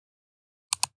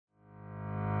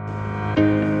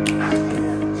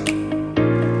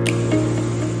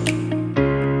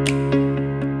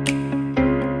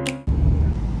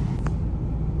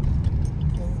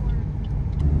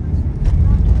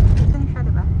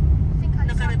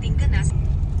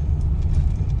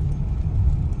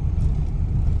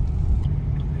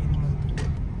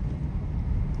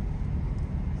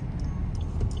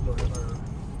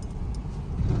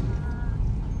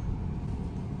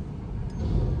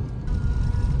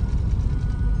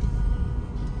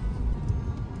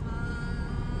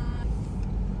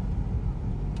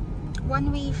One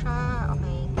way siya.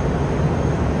 Okay.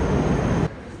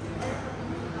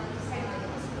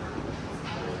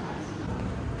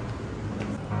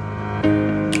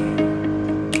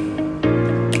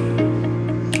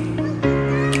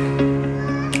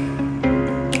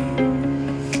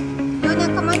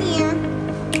 Luna, come on here.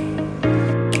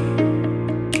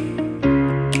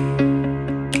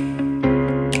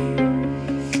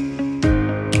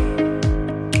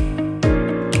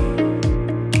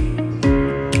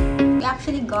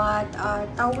 Got a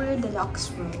tower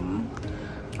deluxe room.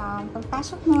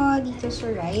 Pagpasok mo dito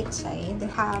sa right side,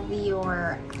 have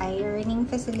your ironing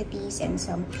facilities and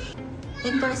some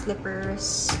indoor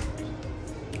slippers,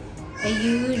 a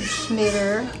huge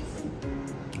mirror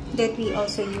that we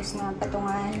also use na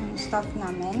patungan stuff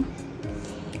namin,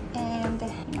 and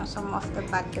you know, some of the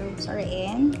bathrooms are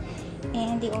in,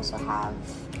 and they also have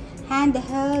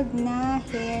handheld na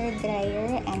hair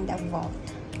dryer and a vault.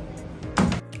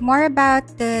 More about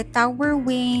the Tower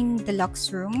Wing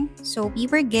Deluxe Room. So we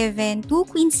were given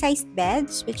 2 queen-sized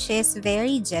beds, which is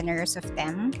very generous of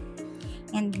them.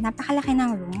 And napakalaki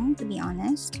ng room, to be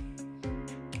honest.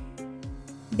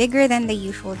 Bigger than the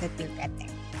usual that we're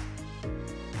getting.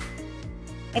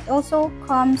 It also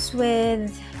comes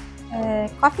with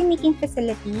coffee making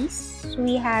facilities. So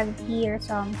we have here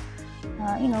some,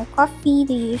 coffee,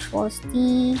 the usual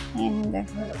tea, and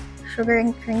sugar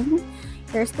and cream.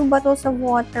 There's 2 bottles of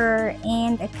water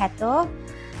and a kettle.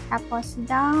 Tapos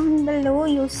down below,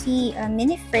 you'll see a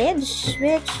mini fridge,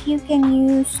 which you can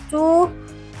use to,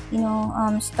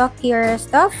 stock your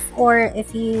stuff. Or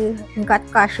if you got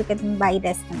cash, you can buy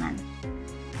this naman.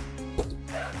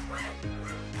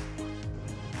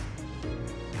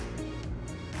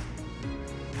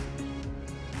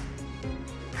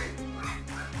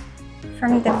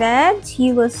 From the beds,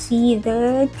 you will see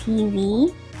the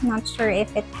TV. Not sure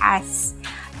if it has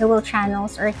dual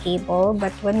channels or cable, but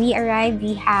when we arrive,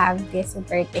 we have this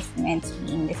advertisements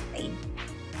being displayed.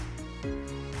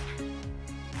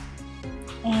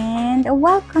 And a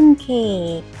welcome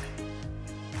cake.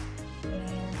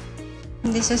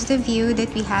 This is the view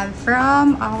that we have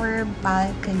from our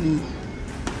balcony.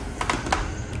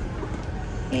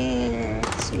 Here,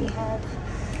 so we have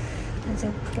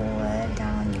the pool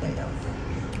down below.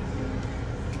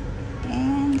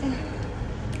 And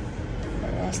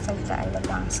of the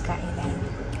Alabang skyline.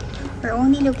 We're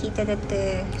only located at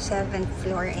the 7th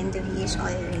floor and the view is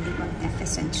already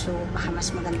magnificent. So baka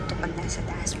mas maganda pag nasa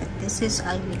taas, but this is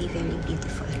already very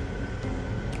beautiful.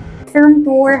 Room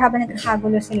tour habang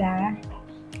nagkakagulo sila.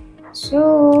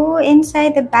 So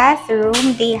inside the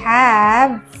bathroom, they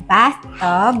have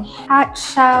bathtub, hot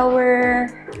shower,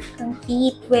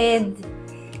 complete with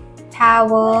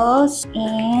towels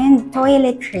and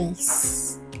toiletries.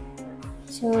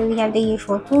 So we have the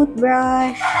usual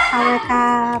toothbrush, shower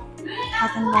cap,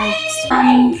 cotton buds,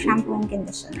 shampoo and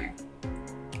conditioner.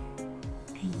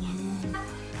 Ayan.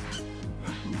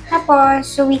 Tapos,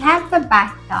 so we have the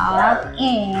bathtub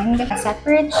and a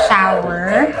separate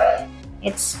shower.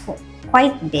 It's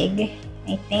quite big,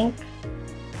 I think.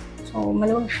 So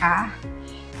maluwag siya.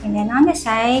 And then on the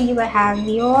side, you will have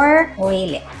your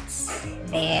toilets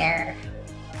there.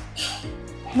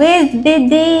 With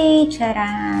bidet,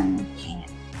 charang.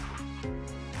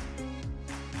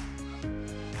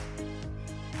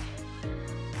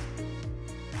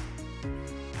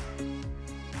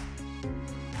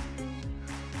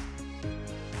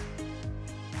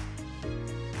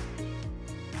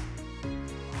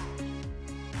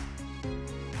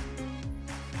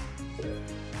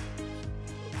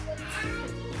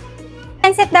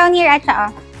 And sit down here,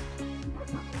 Acha.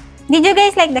 Did you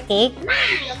guys like the cake?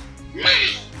 Mine.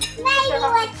 You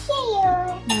want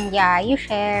share? Yeah, you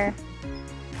share.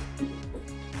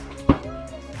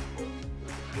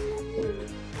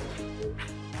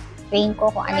 Explain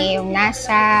ko kung ano yung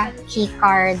nasa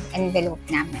keycard envelope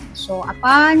namin. So,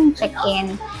 upon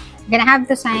check-in, you're gonna have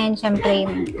to sign, syempre,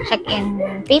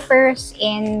 check-in papers,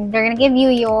 and they're gonna give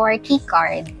you your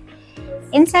keycard.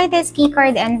 Inside this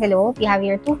keycard envelope, you have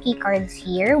your 2 keycards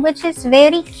here, which is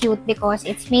very cute because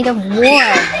it's made of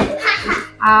wood.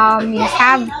 You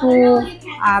have to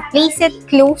place it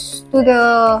close to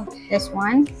this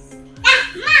one,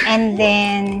 and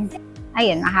then,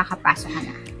 ayun, makakapasok ka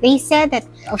na. They said that,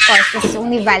 of course, this is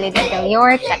only valid until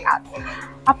your checkout.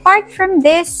 Apart from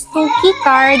this 2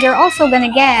 keycard, you're also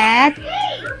gonna get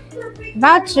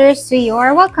vouchers to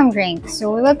your welcome drink.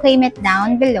 So, we will claim it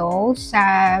down below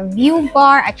sa view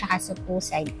bar at saka sa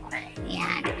poolside bar.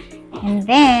 Ayan. And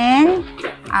then,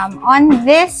 on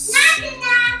this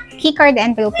keycard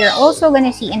envelope, you're also going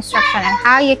to see instruction on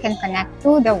how you can connect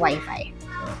to the Wi-Fi,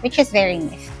 which is very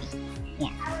nifty.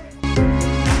 Yeah.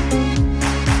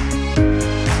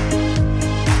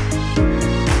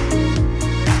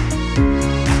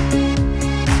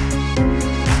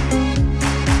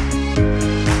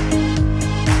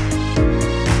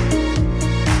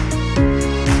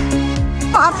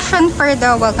 for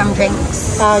the welcome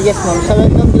drinks? Yes, ma'am. Sa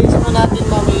welcome drinks po natin,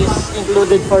 ma'am, is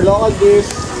included for local beers,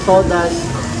 sodas,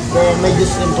 then may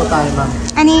juice din po tayo, ma'am.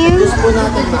 Ano yun? Juice po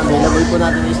natin, ma'am. Available po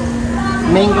natin is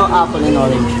mango, apple, and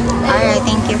orange. Alright,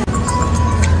 thank you.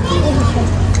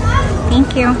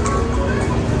 Thank you.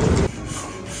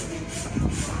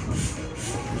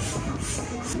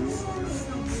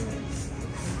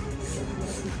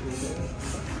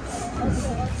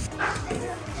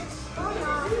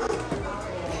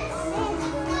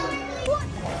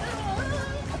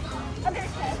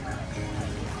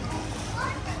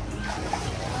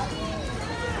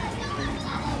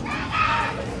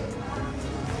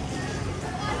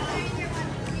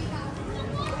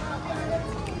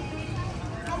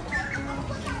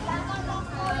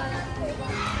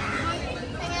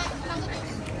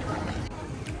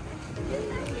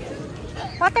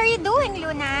 What are you doing,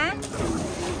 Luna?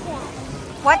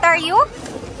 What are you?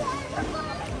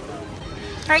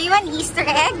 Are you an Easter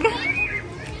egg?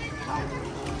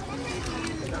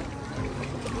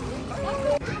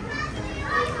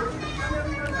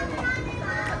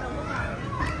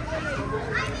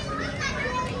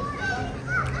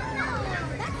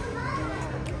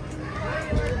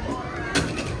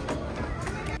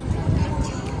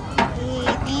 Okay,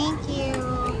 thank you.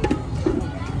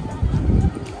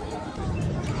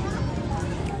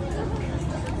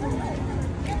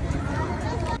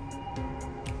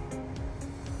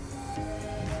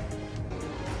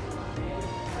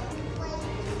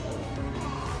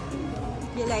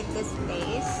 You like this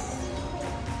place?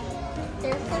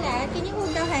 Careful, ah. Can you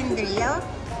hold the handrail?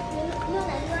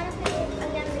 Luna, you wanna play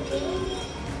again the game?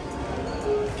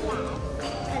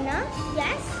 Yeah. Anna?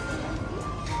 Yes?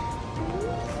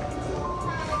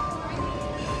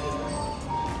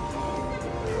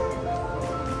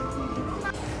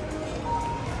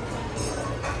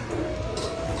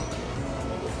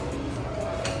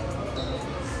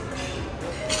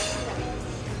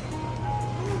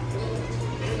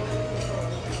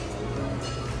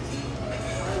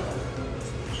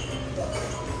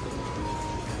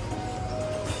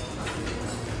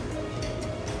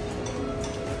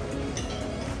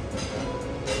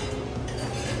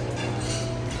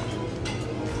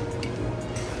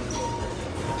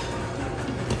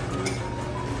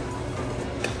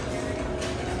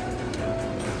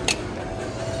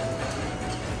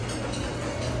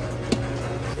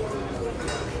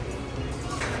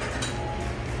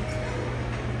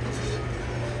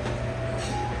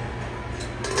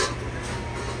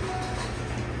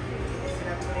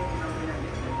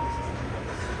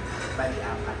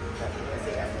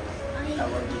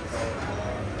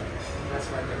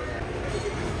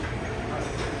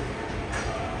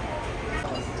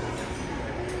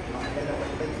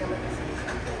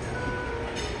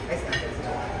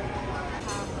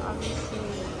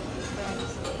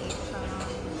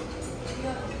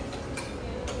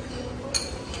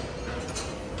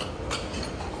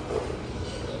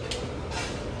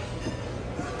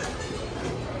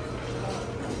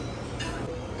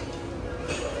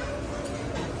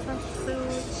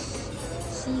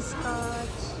 Cheese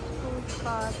cuts, food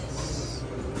cuts,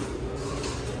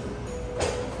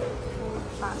 food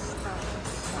pasta.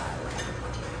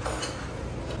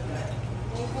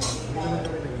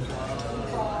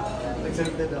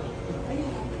 Excited ako.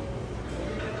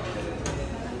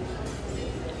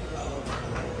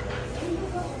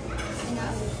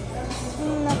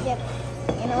 Not yet.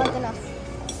 You know what enough?